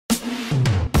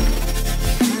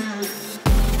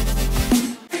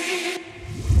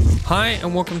Hi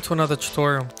and welcome to another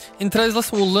tutorial. In today's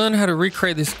lesson we'll learn how to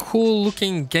recreate this cool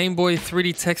looking Game Boy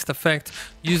 3D text effect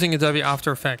using Adobe After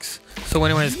Effects. So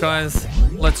anyways guys,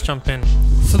 let's jump in.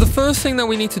 So the first thing that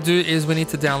we need to do is we need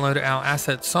to download our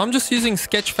assets. So I'm just using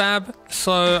Sketchfab.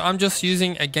 So I'm just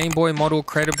using a Game Boy model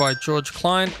created by George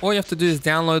Klein. All you have to do is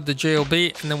download the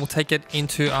GLB and then we'll take it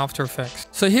into After Effects.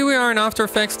 So here we are in After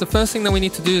Effects. The first thing that we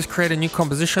need to do is create a new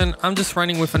composition. I'm just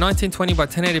running with a 1920 by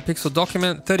 1080 pixel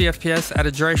document, 30 FPS at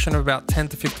a duration of about 10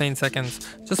 to 15 seconds.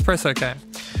 Just press OK.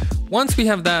 Once we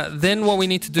have that, then what we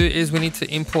need to do is we need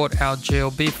to import our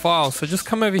GLB file. So just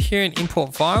come over here and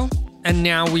import file. And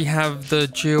now we have the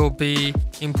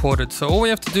GLB imported. So all we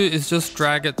have to do is just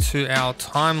drag it to our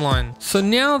timeline. So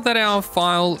now that our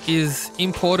file is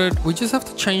imported, we just have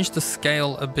to change the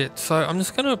scale a bit. So I'm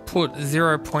just gonna put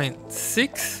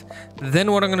 0.6.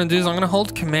 Then what I'm gonna do is I'm gonna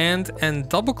hold Command and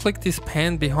double click this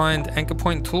pan behind anchor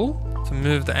point tool to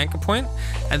move the anchor point.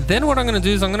 And then what I'm gonna do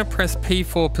is I'm gonna press P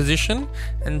for position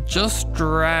and just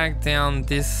drag down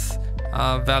this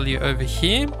value over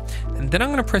here. And then I'm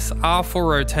going to press R for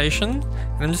rotation,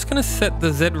 and I'm just going to set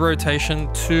the Z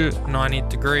rotation to 90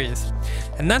 degrees.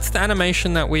 And that's the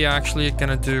animation that we are actually going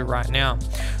to do right now.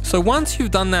 So once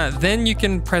you've done that, then you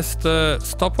can press the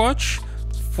stopwatch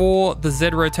for the Z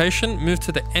rotation, move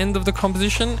to the end of the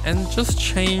composition and just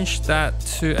change that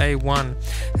to a 1.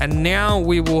 And now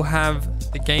we will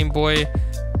have the Game Boy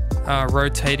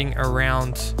rotating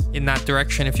around in that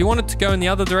direction. If you want it to go in the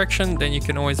other direction, then you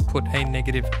can always put a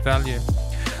negative value.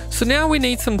 So now we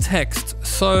need some text.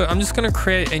 So I'm just going to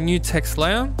create a new text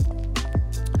layer.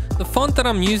 The font that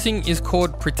I'm using is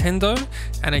called Pretendo.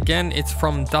 And again, it's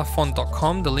from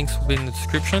duffont.com. The links will be in the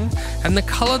description. And the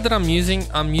color that I'm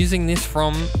using this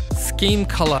from Scheme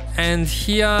Color. And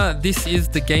here, this is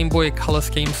the Game Boy color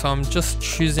scheme. So I'm just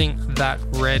choosing that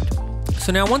red.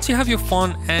 So now once you have your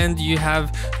font and you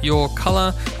have your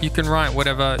color, you can write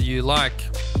whatever you like.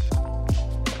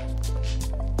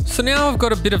 So now I've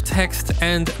got a bit of text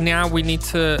and now we need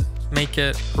to make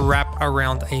it wrap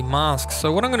around a mask.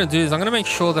 So what I'm going to do is I'm going to make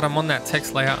sure that I'm on that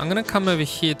text layer. I'm going to come over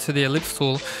here to the ellipse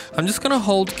tool. I'm just going to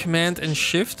hold Command and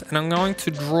Shift and I'm going to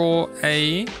draw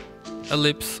a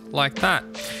ellipse like that.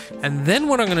 And then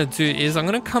what I'm going to do is I'm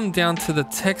going to come down to the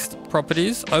text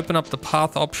properties, open up the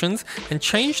path options and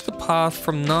change the path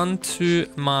from none to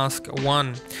mask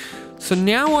 1. So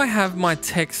now I have my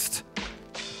text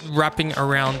wrapping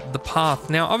around the path.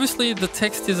 Now obviously the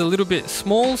text is a little bit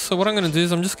small, so what I'm going to do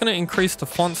is I'm just going to increase the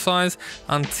font size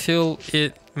until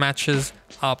it matches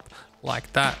up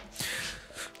like that.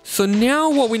 So now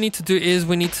what we need to do is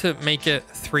we need to make it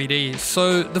 3D.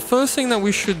 So the first thing that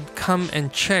we should come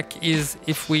and check is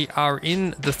if we are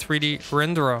in the 3D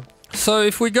renderer. So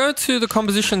if we go to the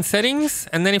composition settings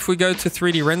and then if we go to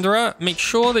 3D renderer, make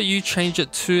sure that you change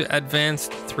it to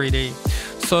advanced 3D.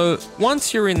 So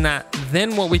once you're in that,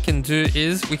 then what we can do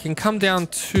is we can come down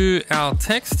to our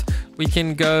text. We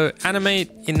can go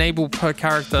animate, enable per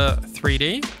character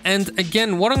 3D. And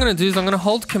again, what I'm going to do is I'm going to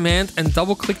hold Command and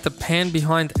double click the pan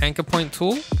behind anchor point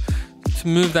tool to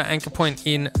move that anchor point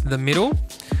in the middle.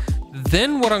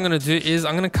 Then what I'm going to do is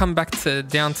I'm going to come back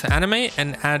down to animate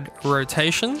and add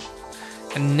rotation.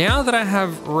 And now that I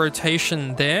have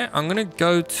rotation there, I'm going to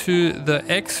go to the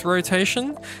X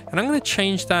rotation and I'm going to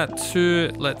change that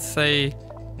to, let's say,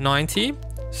 90.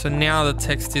 So now the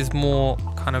text is more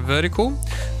kind of vertical.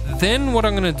 Then what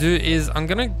I'm going to do is I'm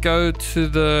going to go to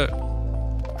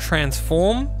the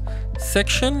transform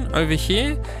section over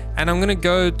here and I'm going to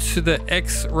go to the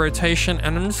X rotation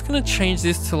and I'm just going to change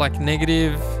this to like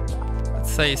negative, let's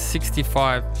say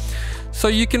 65. So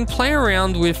you can play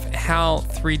around with how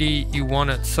 3D you want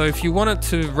it. So if you want it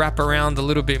to wrap around a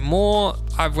little bit more,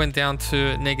 I've went down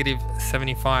to negative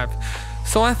 75.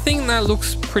 So I think that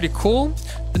looks pretty cool.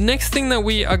 The next thing that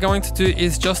we are going to do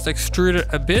is just extrude it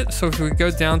a bit. So if we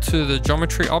go down to the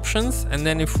geometry options and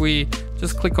then if we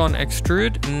just click on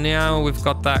extrude, now we've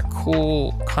got that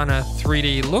cool kind of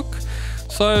 3D look.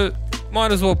 So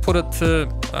might as well put it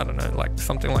to, I don't know, like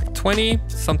something like 20,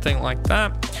 something like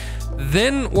that.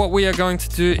 Then what we are going to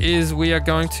do is we are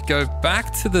going to go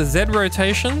back to the Z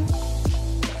rotation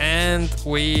and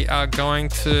we are going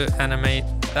to animate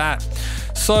that.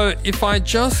 So if I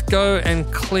just go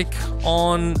and click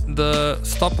on the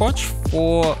stopwatch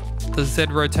for the Z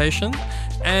rotation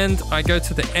and I go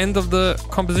to the end of the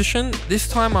composition, this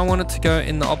time I want it to go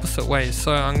in the opposite way.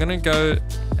 So I'm going to go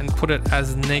and put it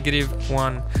as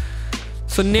 -1.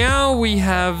 So now we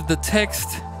have the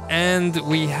text and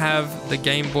we have the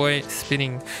Game Boy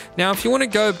spinning. Now, if you want to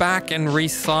go back and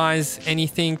resize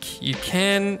anything, you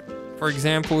can. For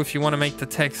example, if you want to make the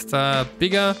text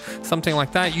bigger, something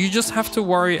like that, you just have to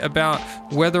worry about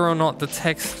whether or not the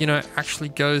text, you know, actually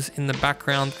goes in the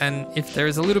background. And if there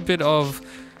is a little bit of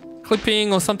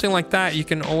clipping or something like that, you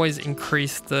can always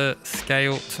increase the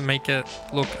scale to make it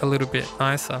look a little bit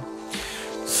nicer.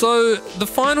 So the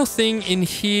final thing in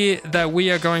here that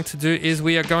we are going to do is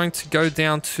we are going to go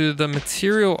down to the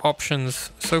material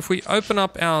options. So if we open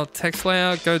up our text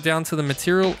layer, go down to the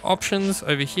material options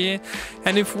over here,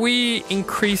 and if we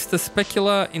increase the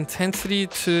specular intensity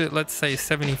to, let's say,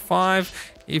 75,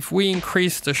 if we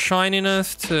increase the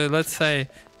shininess to, let's say,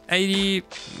 80,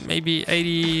 maybe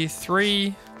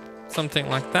 83, something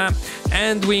like that,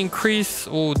 and we increase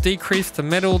or decrease the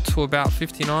metal to about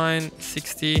 59,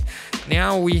 60,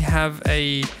 now we have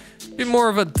a bit more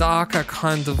of a darker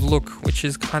kind of look, which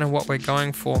is kind of what we're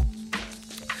going for.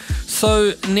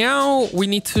 So now we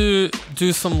need to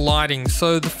do some lighting.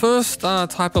 So the first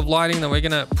type of lighting that we're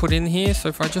gonna put in here, so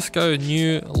if I just go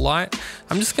new light,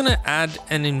 I'm just gonna add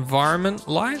an environment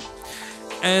light.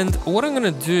 And what I'm gonna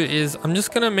do is I'm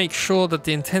just gonna make sure that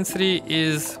the intensity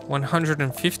is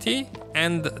 150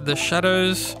 and the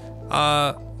shadows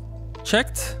are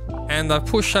checked. And I've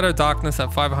put shadow darkness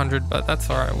at 500, but that's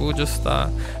all right. We'll just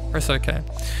press OK.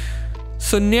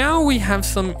 So now we have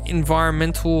some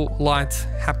environmental light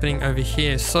happening over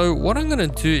here. So what I'm gonna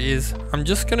do is I'm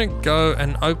just gonna go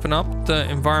and open up the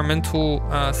environmental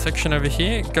section over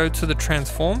here, go to the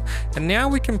transform, and now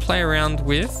we can play around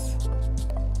with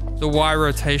the Y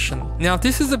rotation. Now, if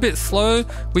this is a bit slow,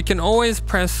 we can always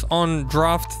press on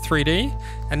draft 3D,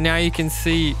 and now you can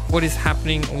see what is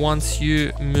happening once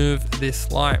you move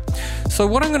this light. So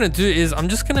what I'm gonna do is I'm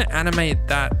just gonna animate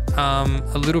that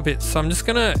a little bit. So I'm just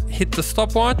gonna hit the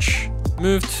stopwatch,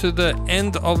 move to the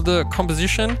end of the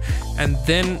composition, and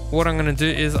then what I'm gonna do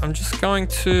is I'm just going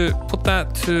to put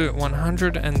that to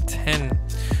 110.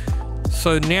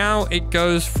 So now it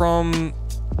goes from,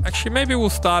 actually maybe we'll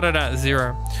start it at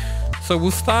 0. So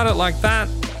we'll start it like that,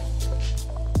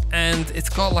 and it's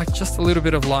got like just a little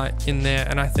bit of light in there,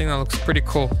 and I think that looks pretty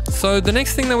cool. So the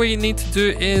next thing that we need to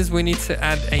do is we need to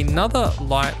add another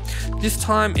light. This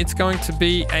time it's going to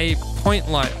be a point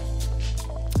light.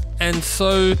 And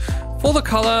so for the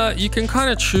color, you can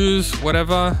kind of choose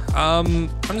whatever. I'm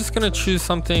just gonna choose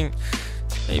something,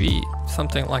 maybe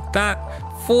something like that.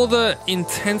 For the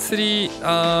intensity,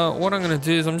 what I'm gonna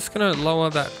do is I'm just gonna lower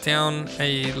that down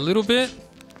a little bit,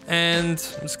 and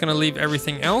I'm just gonna leave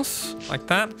everything else like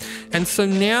that. And so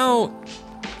now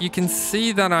you can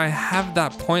see that I have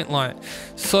that point light.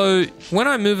 So when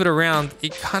I move it around,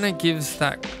 it kind of gives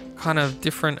that kind of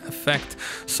different effect.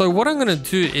 So what I'm gonna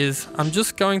do is I'm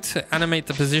just going to animate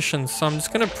the position. So I'm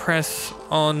just gonna press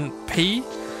on P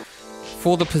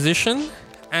for the position,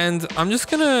 and I'm just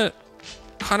gonna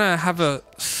kind of have a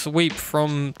sweep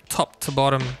from top to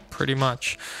bottom pretty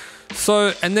much.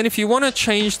 So, and then if you want to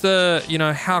change the, you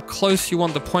know, how close you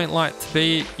want the point light to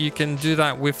be, you can do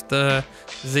that with the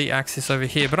Z axis over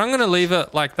here, but I'm going to leave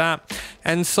it like that.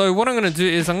 And so what I'm going to do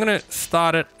is I'm going to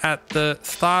start it at the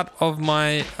start of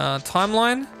my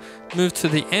timeline, move to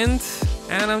the end,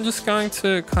 and I'm just going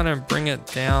to kind of bring it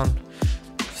down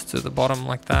just to the bottom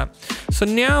like that. So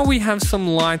now we have some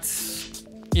lights,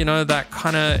 you know, that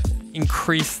kind of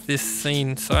increase this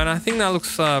scene. So, and I think that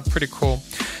looks pretty cool.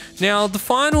 Now, the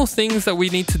final things that we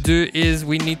need to do is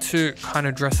we need to kind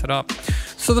of dress it up.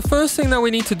 So the first thing that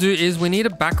we need to do is we need a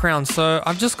background. So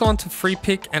I've just gone to free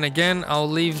pick, and again, I'll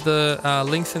leave the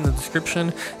links in the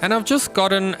description, and I've just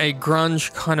gotten a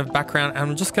grunge kind of background, and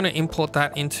I'm just going to import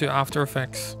that into After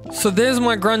Effects. So there's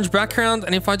my grunge background,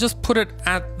 and if I just put it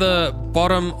at the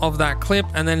bottom of that clip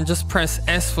and then just press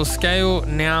S for scale,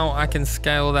 now I can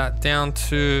scale that down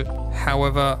to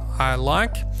however I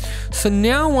like. So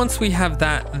now once we have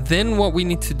that, then what we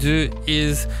need to do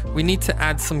is we need to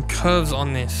add some curves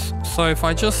on this. So if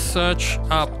I just search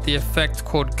up the effect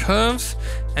called curves,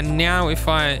 and now if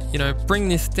I, you know, bring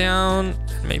this down,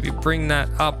 maybe bring that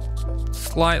up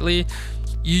slightly,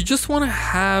 you just want to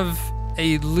have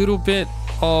a little bit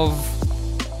of,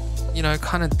 you know,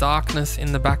 kind of darkness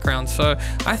in the background. So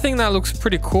I think that looks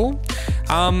pretty cool.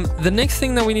 The next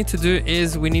thing that we need to do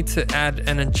is we need to add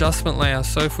an adjustment layer.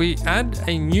 So if we add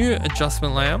a new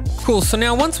adjustment layer, cool. So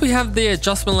now once we have the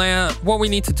adjustment layer, what we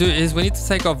need to do is we need to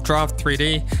take off draft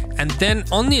 3D, and then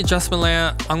on the adjustment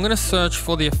layer, I'm going to search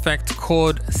for the effect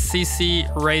called CC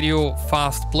Radial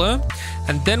Fast Blur.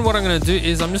 And then what I'm going to do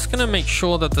is I'm just going to make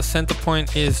sure that the center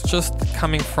point is just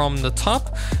coming from the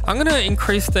top. I'm going to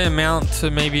increase the amount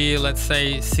to maybe, let's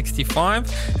say 65.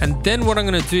 And then what I'm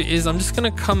going to do is I'm just going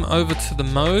to come over to the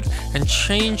mode and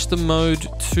change the mode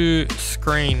to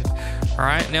screen. All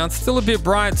right, now it's still a bit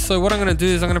bright. So what I'm gonna do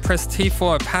is I'm gonna press T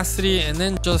for opacity and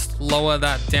then just lower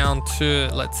that down to,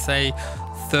 let's say,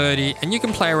 30. And you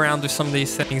can play around with some of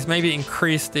these settings, maybe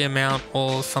increase the amount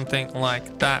or something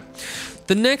like that.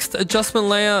 The next adjustment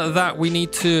layer that we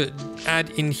need to add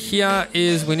in here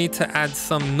is we need to add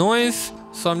some noise.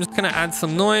 So I'm just gonna add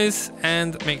some noise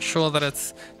and make sure that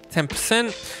it's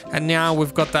 10%. And now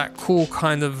we've got that cool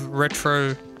kind of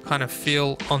retro kind of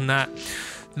feel on that.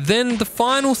 Then the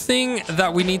final thing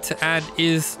that we need to add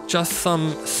is just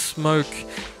some smoke.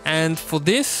 And for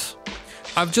this,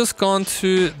 I've just gone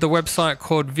to the website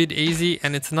called VidEasy,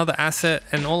 and it's another asset,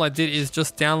 and all I did is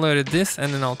just downloaded this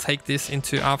and then I'll take this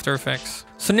into After Effects.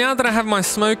 So now that I have my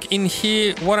smoke in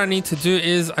here, what I need to do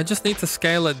is I just need to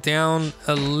scale it down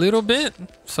a little bit.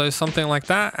 So something like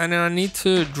that. And then I need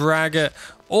to drag it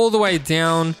all the way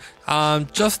down,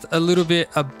 just a little bit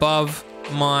above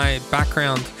my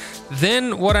background.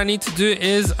 Then what I need to do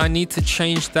is I need to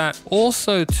change that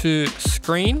also to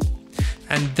screen.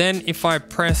 And then if I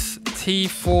press T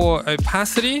for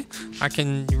opacity, I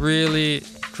can really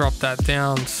drop that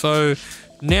down. So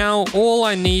now all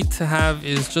I need to have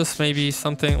is just maybe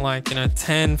something like, 10,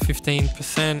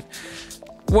 15%,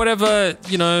 whatever,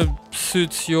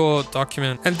 suits your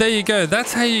document. And there you go.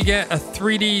 That's how you get a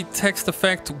 3D text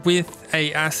effect with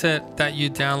a asset that you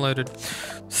downloaded.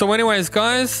 So anyways,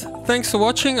 guys, thanks for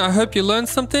watching. I hope you learned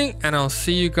something and I'll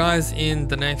see you guys in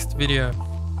the next video.